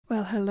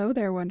Well, hello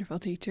there, wonderful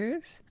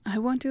teachers. I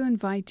want to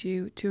invite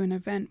you to an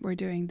event we're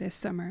doing this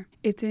summer.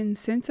 It's in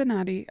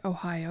Cincinnati,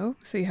 Ohio,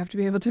 so you have to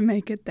be able to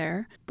make it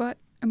there, but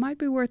it might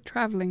be worth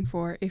traveling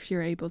for if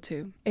you're able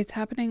to. It's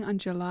happening on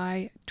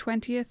July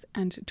 20th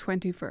and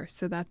 21st,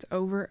 so that's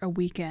over a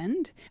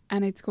weekend,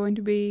 and it's going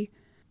to be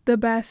the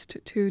best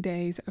 2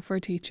 days for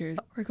teachers.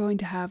 We're going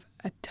to have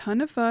a ton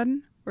of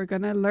fun. We're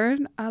going to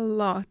learn a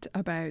lot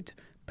about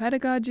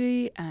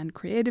pedagogy and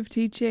creative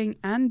teaching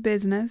and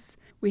business.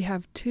 We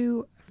have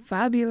 2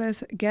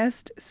 fabulous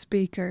guest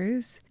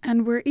speakers,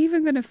 and we're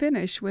even going to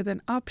finish with an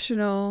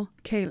optional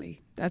Ceilidh.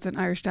 That's an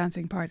Irish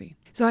dancing party.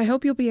 So I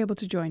hope you'll be able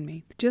to join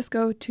me. Just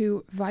go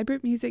to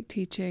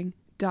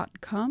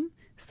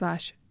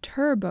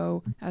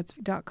vibrantmusicteaching.com/turbo. That's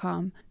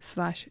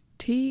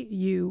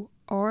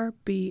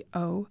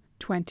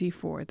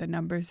 .com/TURBO24. The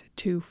number's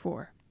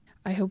 24.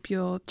 I hope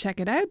you'll check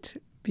it out,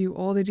 view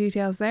all the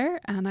details there,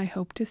 and I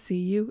hope to see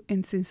you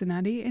in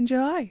Cincinnati in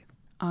July.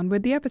 On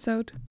with the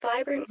episode.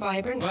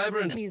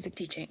 Vibrant music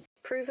teaching.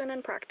 Proven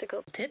and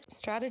practical Tips,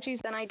 strategies,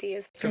 and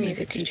ideas for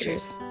music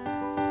teachers.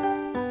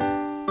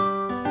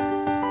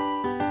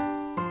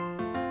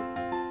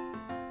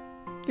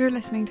 You're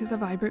listening to the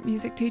Vibrant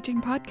Music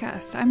Teaching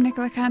Podcast. I'm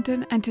Nicola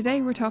Canton, and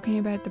today we're talking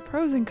about the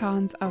pros and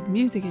cons of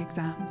music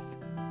exams.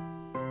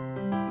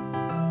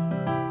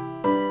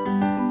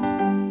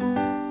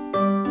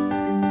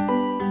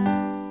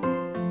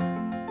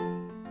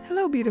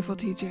 Hello, beautiful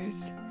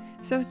teachers.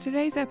 So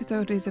today's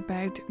episode is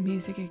about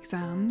music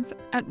exams.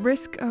 At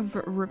risk of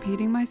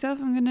repeating myself,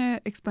 I'm going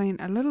to explain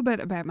a little bit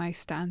about my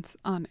stance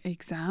on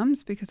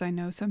exams, because I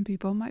know some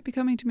people might be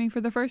coming to me for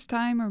the first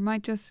time or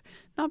might just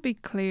not be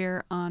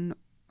clear on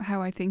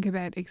how I think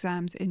about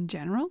exams in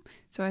general.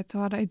 So I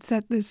thought I'd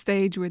set the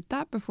stage with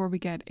that before we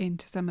get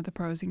into some of the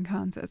pros and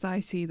cons as I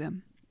see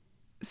them.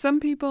 Some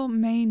people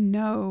may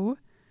know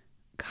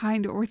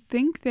or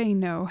think they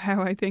know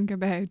how I think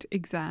about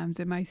exams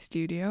in my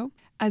studio,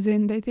 as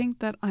in they think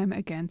that I'm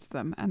against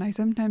them, and I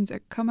sometimes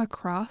come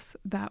across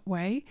that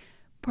way,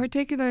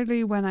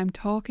 particularly when I'm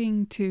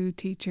talking to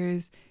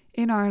teachers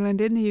in Ireland,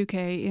 in the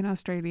UK, in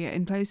Australia,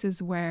 in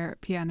places where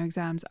piano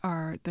exams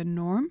are the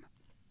norm,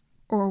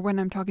 or when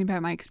I'm talking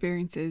about my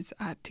experiences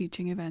at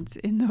teaching events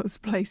in those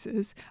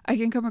places. I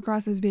can come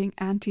across as being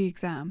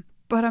anti-exam,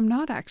 but I'm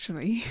not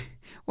actually.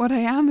 What I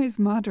am is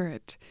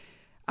moderate.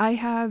 I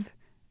have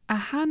a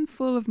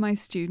handful of my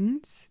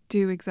students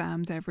do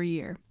exams every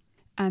year,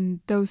 and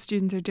those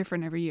students are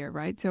different every year,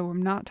 right? So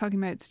I'm not talking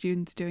about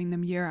students doing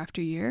them year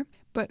after year,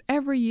 but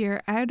every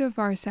year out of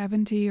our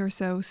 70 or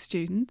so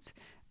students,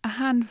 a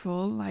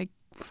handful, like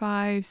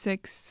 5,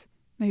 6,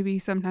 maybe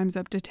sometimes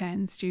up to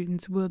 10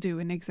 students will do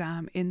an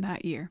exam in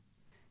that year.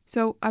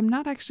 So I'm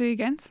not actually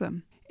against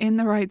them. In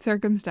the right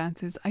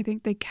circumstances, I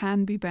think they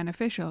can be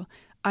beneficial.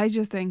 I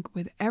just think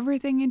with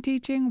everything in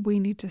teaching, we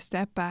need to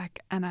step back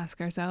and ask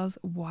ourselves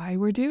why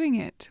we're doing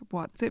it.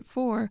 What's it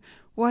for?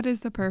 What is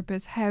the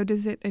purpose? How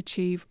does it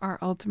achieve our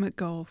ultimate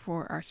goal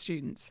for our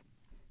students?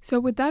 So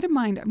with that in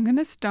mind, I'm going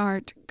to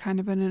start kind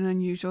of in an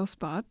unusual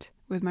spot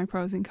with my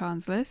pros and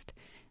cons list.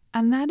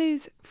 And that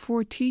is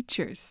for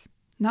teachers,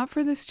 not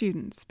for the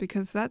students,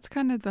 because that's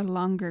kind of the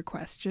longer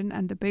question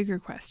and the bigger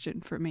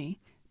question for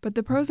me. But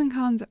the pros and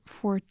cons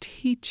for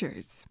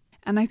teachers.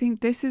 And I think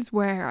this is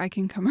where I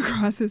can come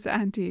across as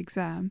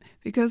anti-exam,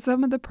 because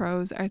some of the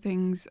pros are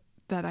things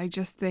that I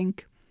just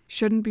think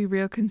shouldn't be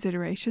real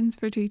considerations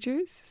for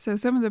teachers. So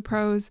some of the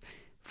pros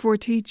for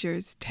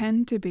teachers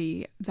tend to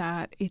be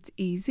that it's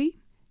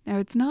easy. Now,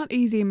 it's not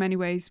easy in many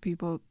ways.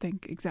 People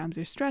think exams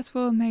are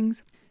stressful and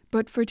things.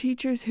 But for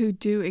teachers who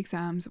do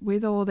exams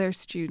with all their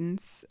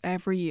students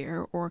every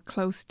year, or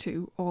close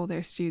to all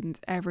their students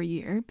every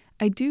year,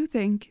 I do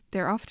think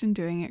they're often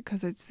doing it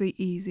because it's the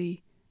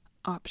easy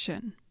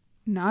option.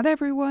 Not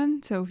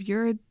everyone, so if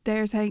you're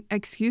there saying,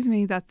 excuse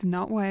me, that's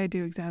not why I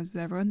do exams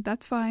with everyone,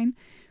 that's fine.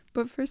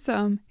 But for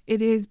some,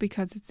 it is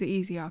because it's the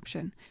easy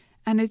option.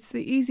 And it's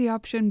the easy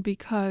option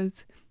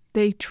because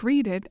they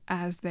treat it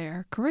as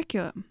their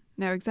curriculum.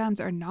 Now, exams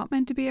are not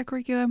meant to be a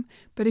curriculum,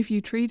 but if you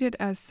treat it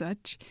as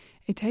such,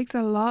 it takes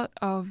a lot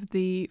of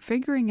the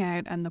figuring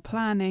out and the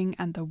planning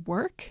and the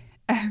work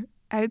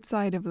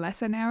outside of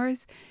lesson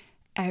hours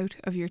out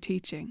of your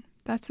teaching.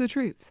 That's the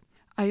truth.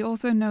 I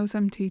also know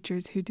some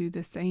teachers who do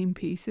the same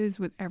pieces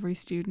with every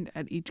student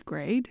at each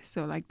grade.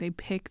 So like they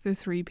pick the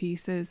 3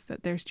 pieces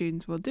that their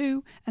students will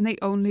do and they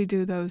only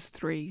do those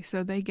 3.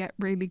 So they get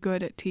really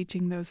good at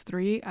teaching those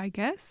 3, I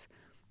guess.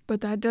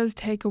 But that does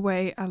take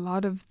away a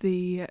lot of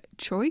the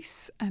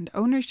choice and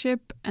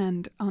ownership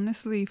and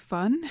honestly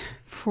fun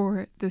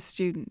for the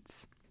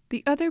students.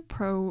 The other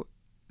pro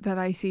that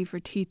I see for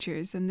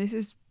teachers, and this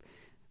is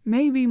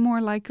maybe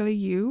more likely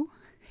you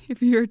if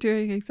you're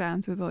doing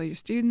exams with all your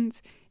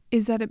students,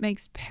 is that it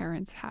makes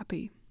parents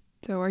happy.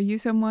 So are you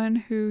someone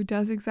who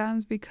does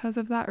exams because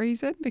of that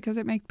reason? Because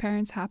it makes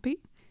parents happy?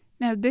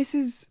 Now, this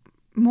is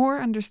more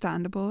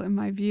understandable in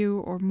my view,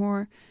 or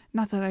more,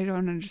 not that I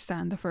don't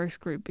understand the first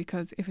group,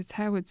 because if it's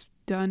how it's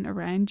done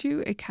around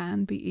you, it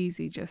can be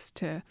easy just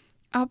to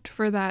opt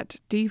for that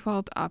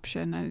default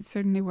option, and it's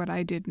certainly what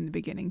I did in the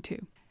beginning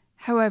too.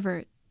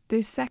 However,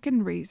 this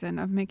second reason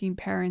of making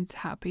parents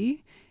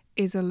happy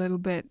is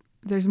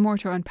there's more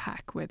to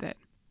unpack with it.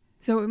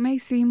 So it may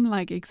seem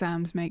like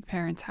exams make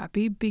parents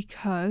happy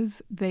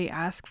because they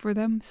ask for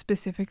them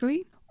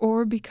specifically,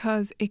 or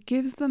because it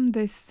gives them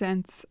this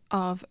sense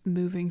of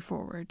moving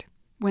forward.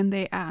 When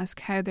they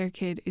ask how their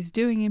kid is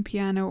doing in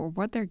piano or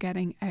what they're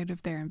getting out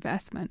of their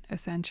investment,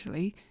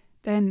 essentially,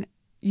 then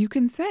you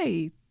can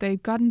say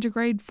they've gotten to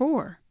grade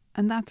 4,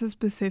 and that's a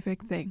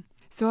specific thing.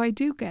 So I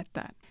do get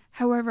that.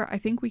 However, I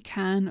think we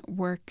can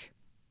work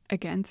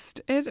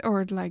against it,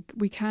 or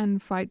we can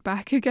fight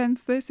back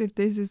against this if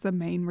this is the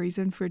main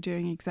reason for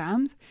doing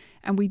exams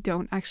and we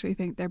don't actually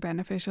think they're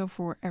beneficial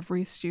for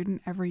every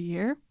student every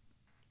year.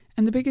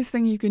 And the biggest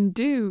thing you can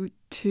do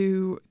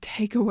to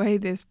take away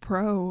this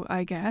pro,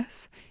 I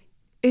guess,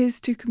 is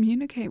to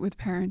communicate with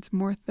parents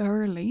more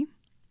thoroughly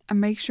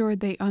and make sure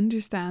they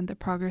understand the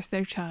progress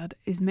their child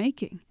is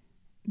making.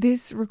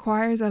 This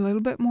requires a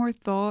little bit more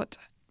thought,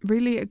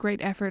 really a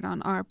great effort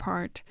on our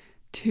part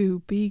to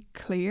be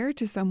clear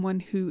to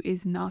someone who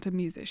is not a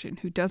musician,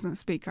 who doesn't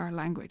speak our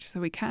language. So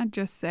we can't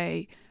just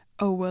say,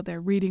 oh, well, they're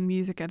reading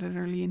music at an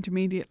early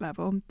intermediate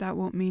level. That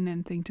won't mean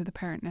anything to the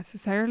parent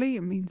necessarily.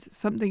 It means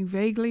something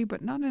vaguely,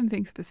 but not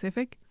anything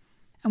specific.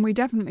 And we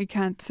definitely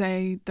can't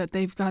say that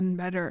they've gotten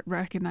better at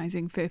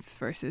recognizing fifths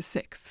versus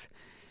sixths.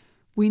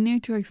 We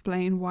need to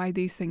explain why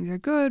these things are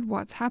good,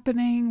 what's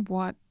happening,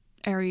 what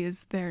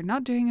areas they're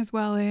not doing as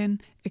well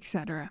in,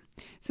 etc.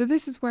 So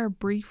this is where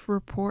brief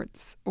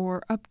reports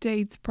or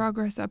updates,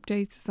 progress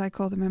updates, as I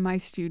call them in my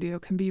studio,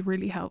 can be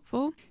really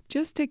helpful,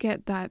 just to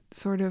get that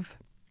sort of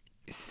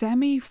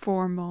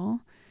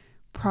semi-formal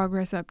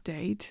progress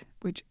update,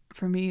 which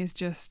for me is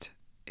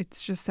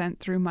it's just sent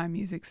through my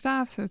music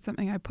staff. So it's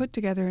something I put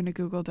together in a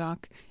Google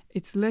Doc.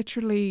 It's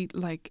literally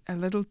like a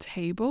little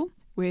table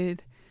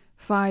with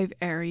 5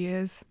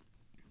 areas: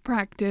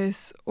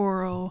 practice,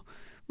 oral,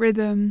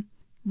 rhythm,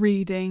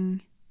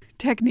 reading,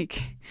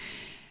 technique,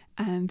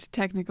 and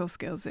technical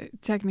skills,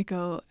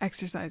 technical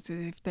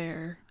exercises if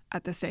they're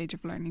at the stage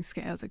of learning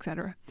scales,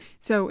 etc.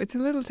 So it's a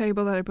little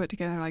table that I put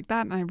together like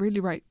that, and I really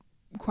write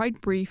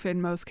quite brief,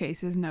 in most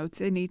cases, notes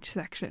in each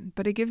section.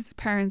 But it gives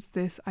parents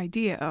this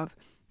idea of,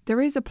 there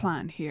is a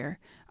plan here.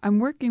 I'm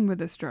working with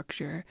a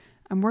structure.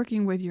 I'm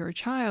working with your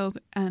child,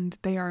 and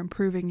they are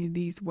improving in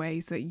these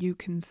ways that you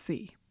can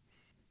see.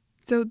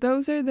 So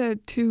those are the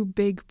 2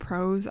 big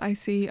pros I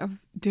see of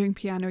doing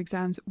piano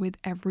exams with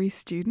every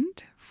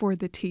student for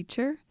the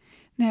teacher.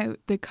 Now,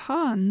 the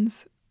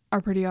cons are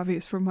pretty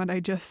obvious from what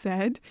I just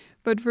said,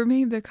 but for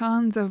me, the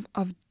cons of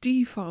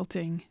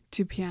defaulting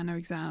to piano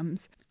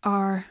exams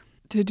are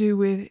to do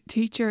with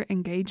teacher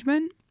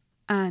engagement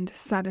and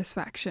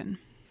satisfaction.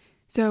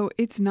 So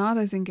it's not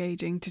as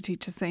engaging to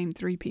teach the same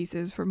 3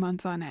 pieces for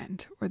months on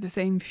end, or the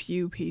same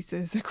few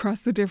pieces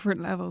across the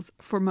different levels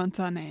for months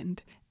on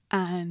end,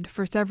 and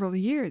for several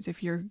years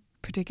if your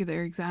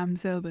particular exam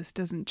syllabus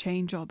doesn't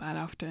change all that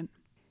often.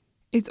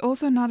 It's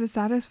also not as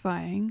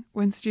satisfying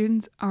when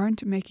students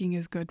aren't making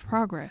as good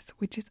progress,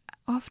 which is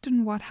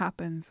often what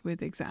happens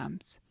with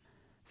exams.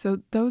 So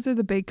those are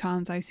the big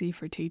cons I see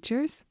for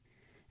teachers.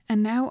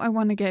 And now I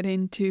want to get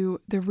into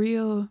the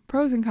real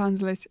pros and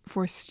cons list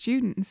for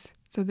students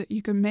so that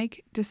you can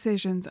make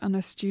decisions on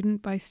a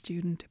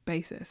student-by-student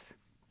basis.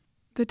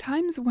 The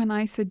times when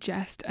I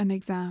suggest an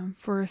exam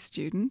for a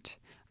student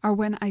are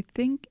when I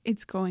think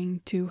it's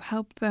going to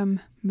help them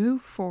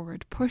move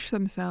forward, push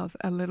themselves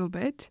a little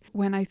bit,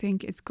 when I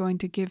think it's going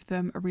to give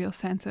them a real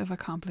sense of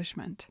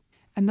accomplishment.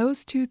 And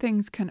those 2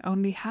 things can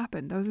only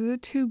happen. Those are the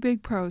 2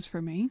 big pros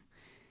for me.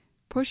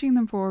 Pushing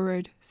them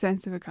forward,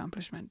 sense of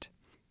accomplishment.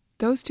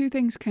 Those 2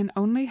 things can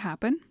only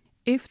happen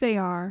if they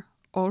are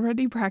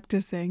already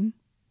practicing,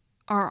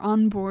 are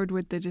on board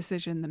with the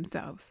decision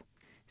themselves.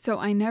 So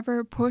I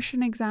never push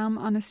an exam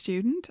on a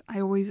student.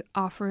 I always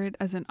offer it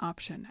as an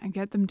option and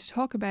get them to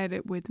talk about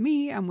it with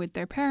me and with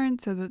their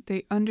parents so that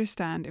they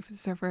understand, if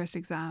it's their first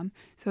exam,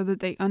 so that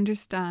they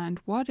understand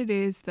what it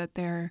is that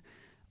they're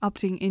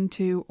opting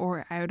into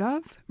or out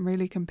of,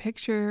 really can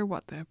picture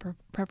what the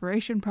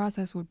preparation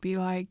process would be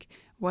like,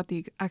 what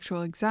the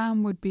actual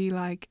exam would be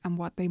like, and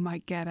what they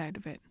might get out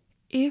of it.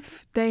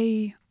 If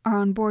they are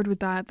on board with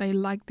that, they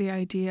like the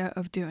idea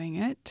of doing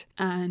it,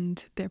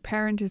 and their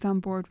parent is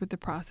on board with the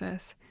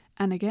process,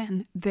 and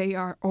again, they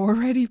are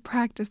already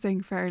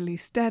practicing fairly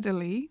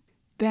steadily,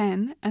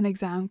 then an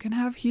exam can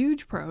have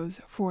huge pros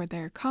for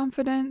their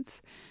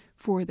confidence,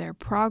 for their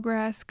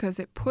progress, because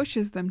it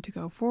pushes them to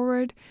go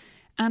forward,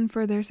 and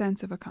for their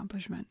sense of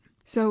accomplishment.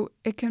 So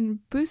it can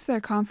boost their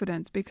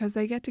confidence because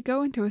they get to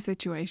go into a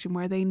situation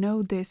where they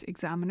know this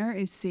examiner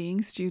is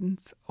seeing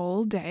students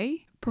all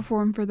day,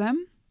 perform for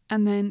them,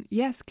 and then,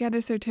 yes, get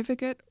a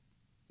certificate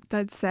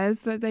that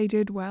says that they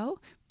did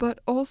well, but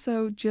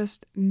also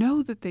just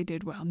know that they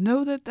did well,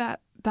 know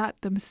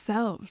that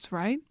themselves,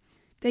 right?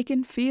 They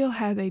can feel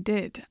how they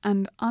did,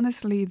 and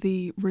honestly,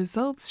 the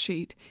results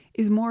sheet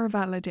is more a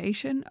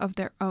validation of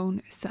their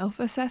own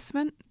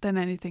self-assessment than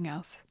anything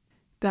else.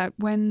 that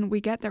when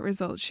we get that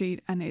result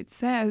sheet and it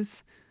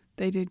says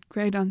they did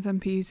great on some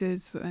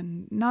pieces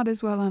and not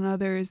as well on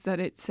others, that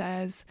it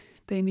says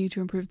they need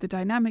to improve the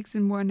dynamics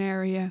in one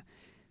area,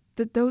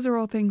 that those are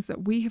all things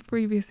that we have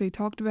previously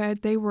talked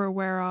about, they were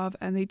aware of,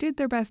 and they did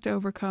their best to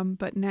overcome,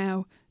 but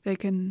now they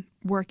can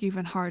work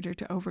even harder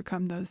to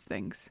overcome those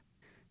things.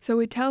 So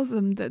it tells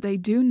them that they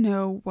do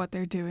know what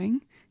they're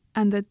doing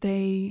and that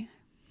they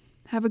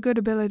have a good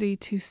ability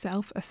to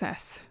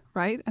self-assess,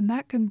 right? And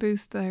that can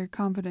boost their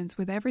confidence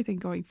with everything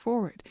going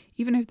forward.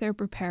 Even if they're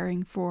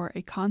preparing for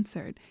a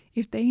concert,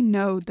 if they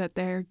know that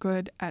they're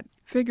good at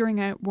figuring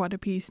out what a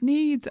piece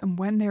needs and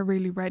when they're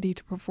really ready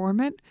to perform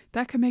it,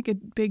 that can make a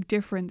big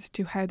difference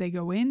to how they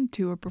go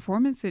into a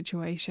performance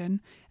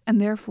situation and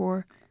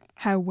therefore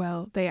how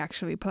well they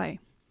actually play.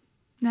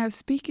 Now,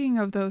 speaking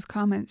of those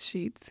comments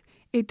sheets,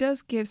 it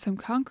does give some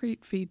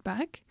concrete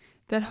feedback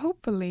that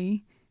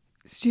hopefully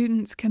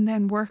students can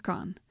then work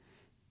on.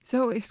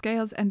 So if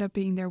scales end up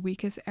being their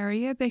weakest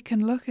area, they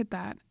can look at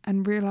that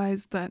and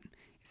realise that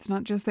it's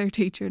not just their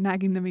teacher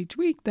nagging them each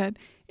week, that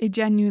it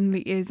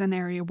genuinely is an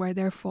area where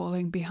they're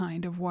falling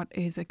behind of what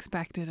is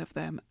expected of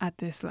them at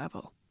this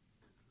level.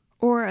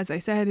 Or, as I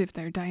said, if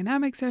their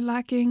dynamics are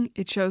lacking,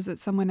 it shows that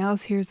someone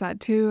else hears that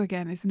too.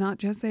 Again, it's not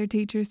just their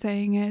teacher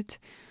saying it.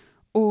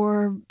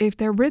 Or if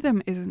their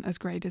rhythm isn't as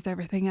great as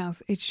everything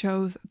else, it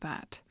shows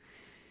that.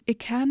 It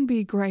can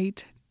be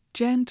great,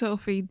 gentle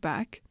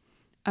feedback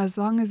as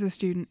long as a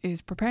student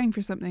is preparing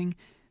for something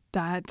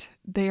that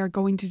they are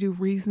going to do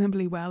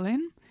reasonably well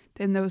in.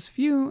 Then those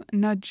few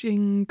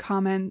nudging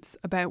comments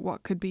about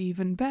what could be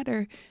even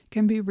better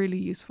can be really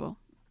useful.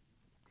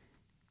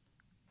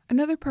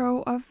 Another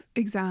pro of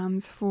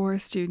exams for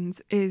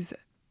students is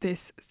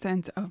this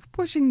sense of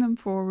pushing them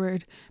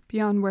forward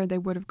beyond where they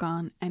would have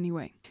gone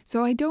anyway.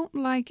 So I don't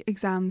like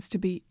exams to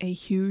be a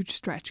huge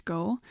stretch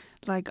goal.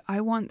 Like,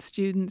 I want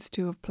students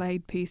to have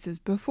played pieces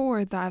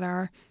before that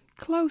are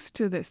close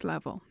to this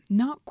level.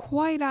 Not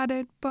quite at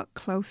it, but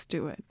close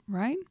to it,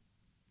 right?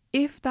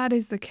 If that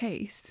is the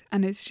case,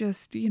 and it's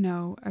just,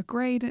 a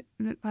grade,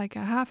 like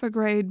a half a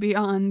grade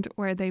beyond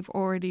where they've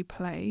already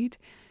played,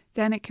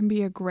 then it can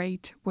be a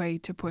great way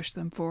to push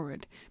them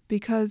forward,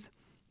 because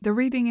the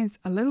reading is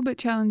a little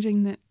bit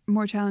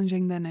more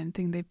challenging than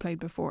anything they've played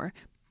before,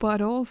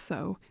 but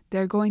also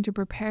they're going to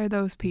prepare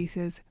those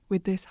pieces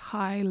with this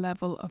high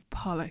level of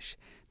polish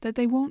that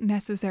they won't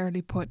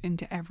necessarily put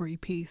into every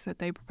piece that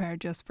they prepare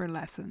just for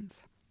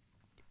lessons.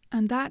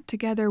 And that,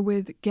 together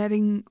with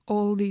getting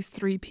all these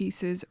 3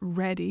 pieces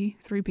ready,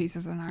 3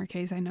 pieces in our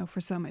case, I know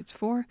for some it's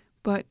 4,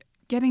 but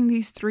getting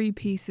these 3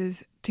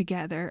 pieces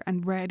together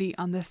and ready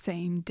on the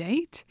same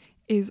date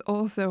is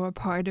also a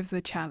part of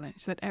the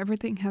challenge, that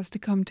everything has to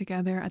come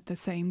together at the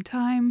same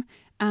time,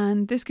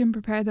 and this can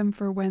prepare them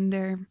for when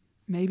they're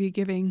maybe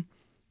giving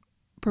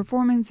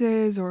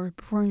performances or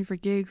performing for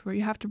gigs where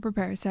you have to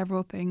prepare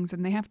several things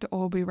and they have to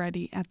all be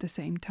ready at the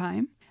same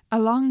time,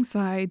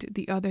 alongside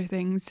the other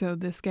things, so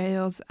the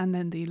scales and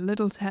then the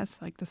little tests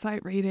like the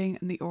sight reading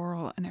and the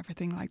oral and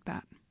everything like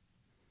that.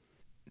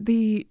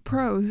 The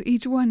pros,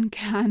 each one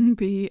can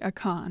be a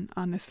con,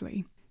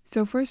 honestly.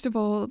 So first of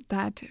all,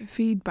 that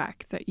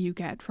feedback that you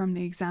get from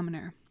the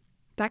examiner,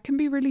 that can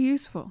be really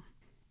useful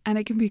and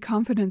it can be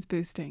confidence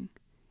boosting.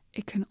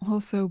 It can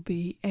also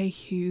be a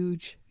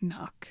huge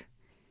knock.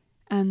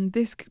 And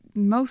this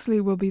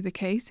mostly will be the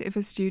case if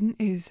a student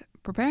is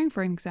preparing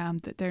for an exam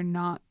that they're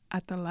not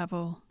at the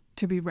level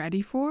to be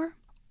ready for,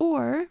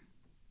 or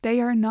they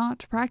are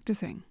not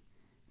practicing.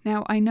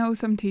 Now, I know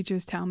some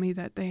teachers tell me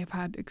that they have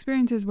had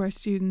experiences where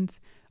students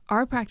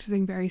are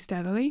practicing very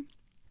steadily,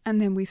 and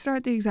then we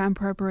start the exam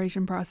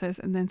preparation process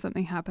and then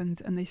something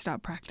happens and they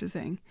stop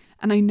practicing.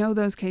 And I know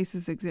those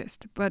cases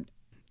exist, but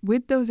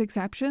with those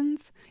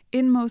exceptions,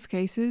 in most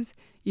cases,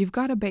 you've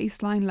got a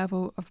baseline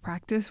level of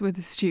practice with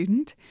a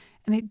student,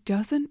 and it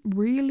doesn't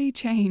really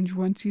change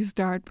once you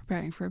start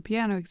preparing for a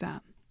piano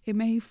exam. It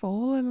may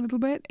fall a little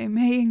bit, it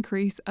may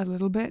increase a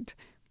little bit,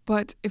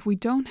 but if we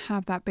don't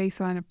have that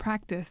baseline of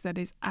practice that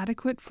is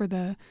adequate for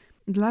the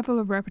level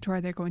of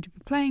repertoire they're going to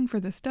be playing, for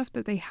the stuff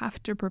that they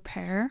have to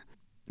prepare,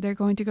 they're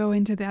going to go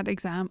into that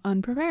exam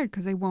unprepared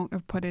because they won't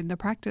have put in the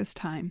practice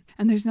time.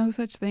 And there's no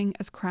such thing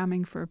as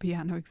cramming for a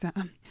piano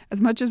exam.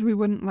 As much as we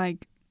wouldn't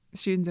like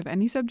students of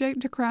any subject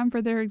to cram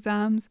for their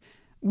exams,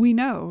 we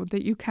know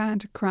that you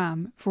can't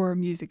cram for a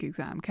music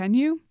exam, can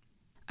you?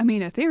 I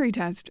mean, a theory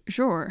test,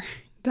 sure,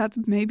 that's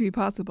maybe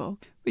possible,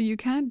 but you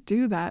can't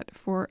do that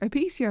for a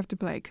piece you have to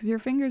play because your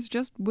fingers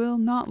just will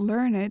not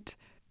learn it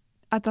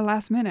at the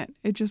last minute.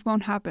 It just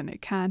won't happen.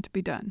 It can't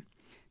be done.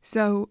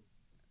 So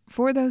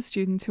for those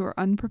students who are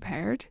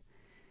unprepared,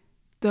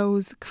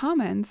 those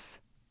comments,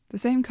 the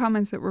same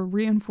comments that were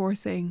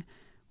reinforcing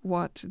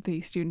what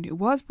the student who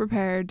was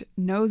prepared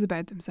knows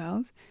about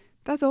themselves,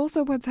 that's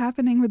also what's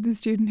happening with the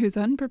student who's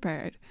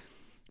unprepared.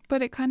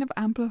 But it kind of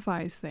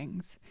amplifies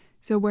things.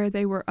 So where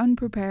they were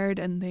unprepared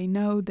and they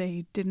know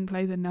they didn't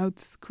play the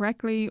notes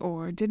correctly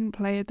or didn't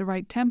play at the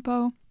right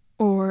tempo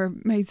or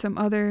made some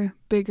other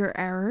bigger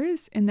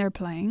errors in their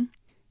playing,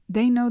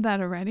 they know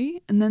that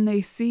already, and then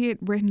they see it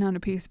written on a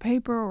piece of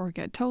paper or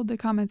get told the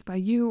comments by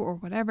you or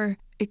whatever,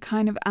 it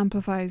kind of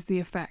amplifies the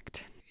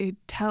effect. It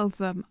tells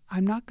them,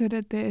 I'm not good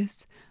at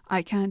this,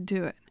 I can't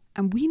do it.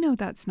 And we know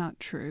that's not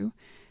true.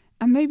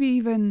 And maybe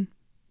even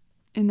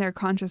in their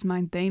conscious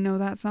mind, they know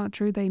that's not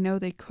true. They know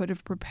they could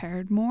have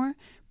prepared more,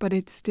 but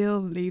it still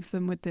leaves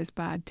them with this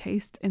bad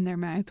taste in their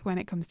mouth when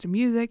it comes to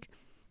music,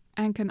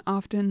 and can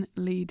often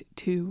lead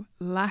to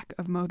lack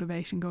of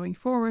motivation going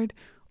forward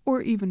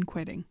or even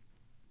quitting.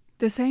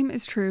 The same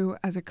is true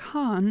as a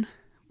con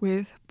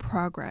with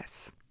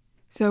progress.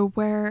 So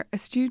where a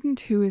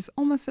student who is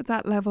almost at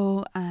that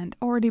level and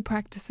already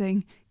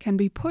practicing can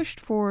be pushed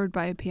forward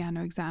by a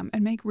piano exam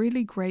and make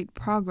really great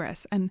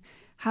progress and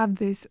have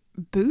this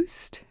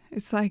boost.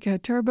 It's like a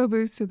turbo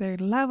boost to their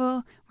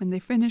level. When they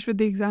finish with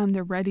the exam,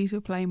 they're ready to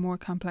play more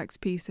complex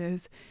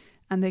pieces,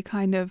 and they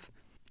kind of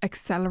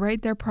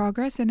accelerate their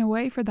progress in a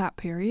way for that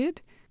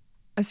period.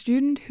 A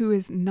student who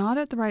is not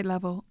at the right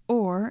level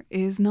or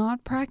is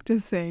not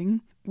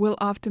practicing will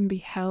often be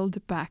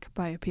held back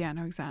by a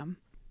piano exam.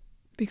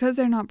 Because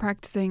they're not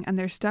practicing and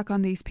they're stuck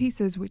on these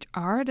pieces which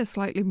are at a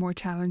slightly more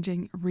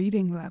challenging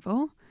reading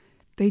level,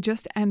 they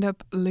just end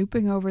up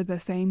looping over the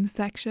same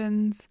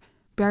sections,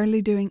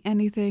 barely doing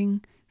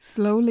anything,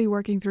 slowly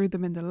working through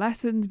them in the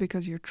lessons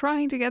because you're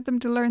trying to get them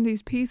to learn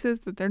these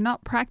pieces that they're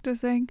not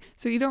practicing,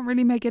 so you don't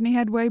really make any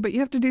headway, but you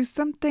have to do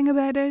something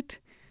about it.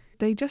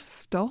 They just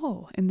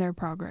stall in their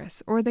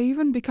progress, or they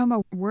even become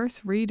a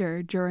worse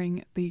reader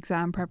during the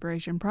exam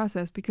preparation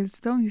process because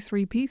it's only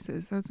 3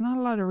 pieces, so it's not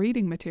a lot of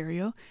reading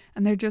material,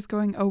 and they're just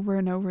going over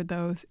and over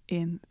those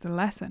in the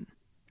lesson.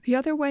 The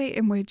other way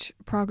in which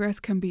progress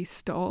can be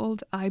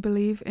stalled, I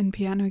believe, in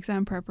piano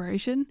exam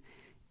preparation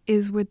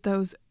is with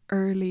those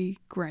early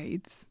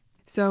grades.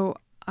 So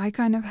I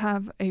kind of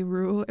have a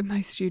rule in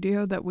my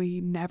studio that we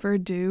never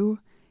do.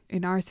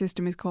 In our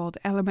system is called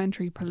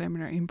elementary,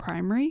 preliminary and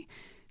primary.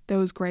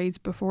 Those grades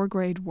before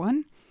grade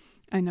 1.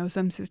 I know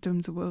some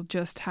systems will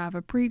just have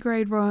a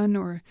pre-grade run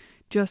or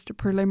just a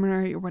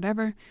preliminary or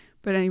whatever.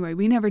 But anyway,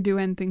 we never do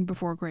anything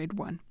before grade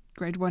 1.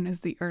 Grade 1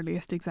 is the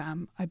earliest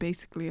exam I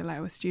basically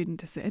allow a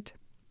student to sit.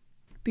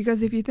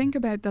 Because if you think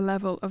about the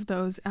level of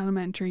those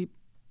elementary,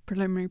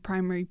 preliminary,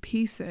 primary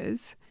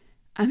pieces,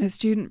 and a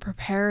student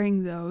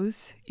preparing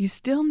those, you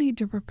still need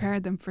to prepare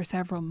them for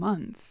several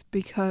months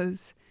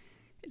because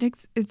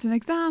it's an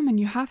exam and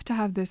you have to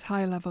have this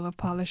high level of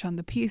polish on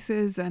the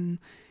pieces,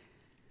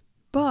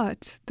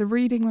 but the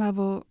reading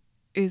level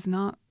is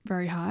not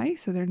very high,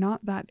 so they're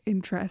not that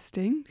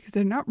interesting because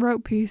they're not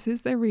rote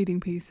pieces, they're reading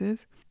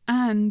pieces.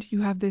 And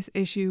you have this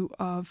issue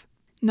of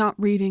not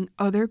reading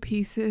other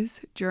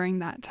pieces during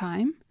that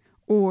time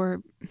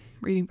or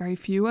reading very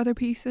few other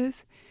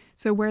pieces.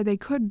 So where they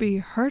could be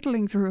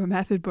hurtling through a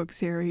method book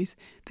series,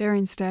 they're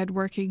instead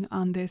working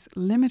on this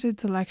limited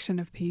selection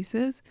of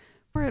pieces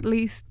for at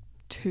least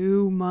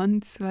 2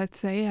 months, let's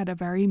say, at a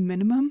very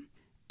minimum.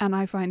 And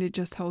I find it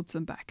just holds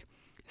them back.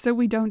 So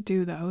we don't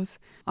do those.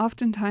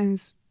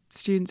 Oftentimes,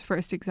 students'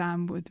 first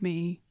exam with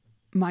me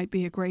might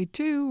be a grade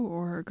 2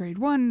 or a grade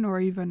 1 or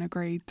even a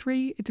grade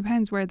 3. It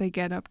depends where they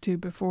get up to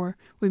before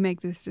we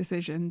make this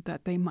decision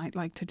that they might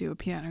like to do a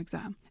piano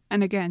exam.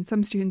 And again,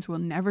 some students will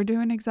never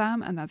do an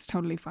exam, and that's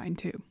totally fine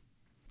too.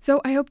 So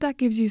I hope that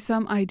gives you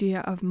some idea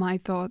of my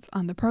thoughts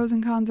on the pros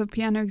and cons of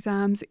piano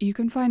exams. You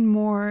can find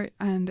more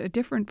and a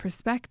different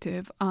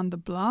perspective on the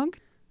blog.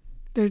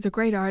 There's a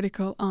great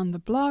article on the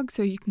blog,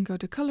 so you can go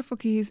to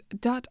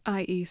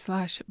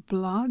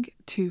colourfulkeys.ie/blog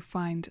to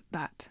find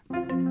that.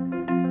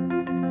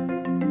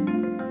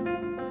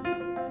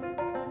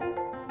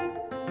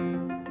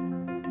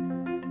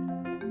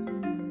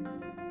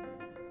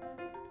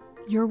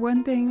 Your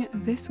one thing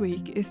this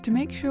week is to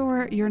make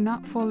sure you're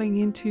not falling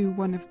into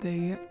one of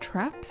the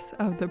traps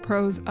of the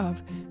pros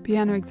of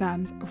piano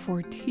exams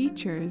for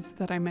teachers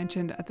that I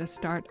mentioned at the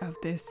start of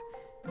this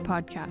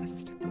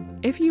podcast.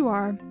 If you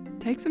are,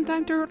 take some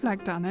time to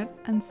reflect on it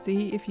and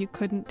see if you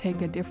couldn't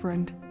take a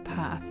different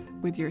path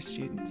with your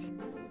students.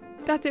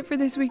 That's it for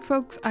this week,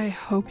 folks. I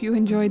hope you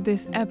enjoyed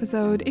this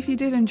episode. If you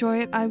did enjoy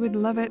it, I would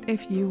love it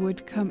if you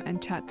would come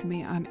and chat to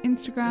me on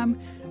Instagram.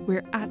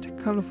 We're at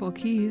Colourful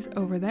Keys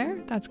over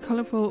there. That's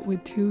colourful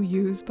with 2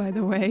 U's, by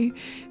the way.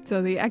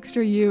 So the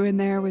extra U in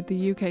there with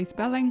the UK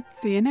spelling.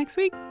 See you next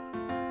week.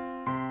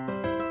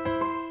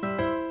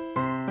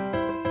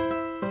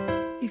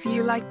 If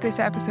you liked this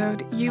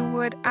episode, you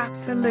would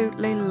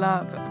absolutely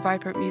love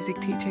Vibrant Music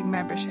Teaching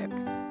membership.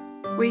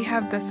 We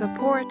have the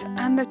support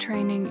and the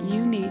training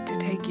you need to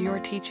take your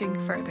teaching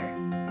further.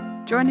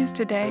 Join us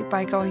today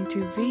by going to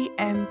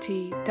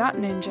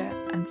vmt.ninja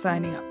and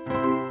signing up.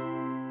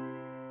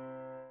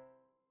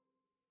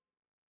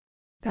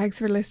 Thanks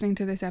for listening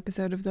to this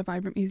episode of the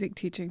Vibrant Music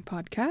Teaching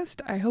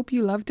podcast. I hope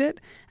you loved it,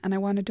 and I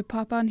wanted to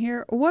pop on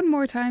here one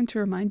more time to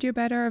remind you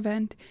about our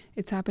event.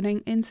 It's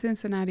happening in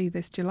Cincinnati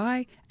this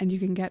July, and you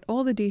can get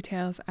all the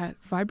details at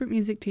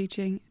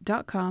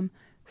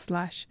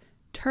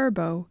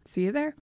vibrantmusicteaching.com/turbo. See you there.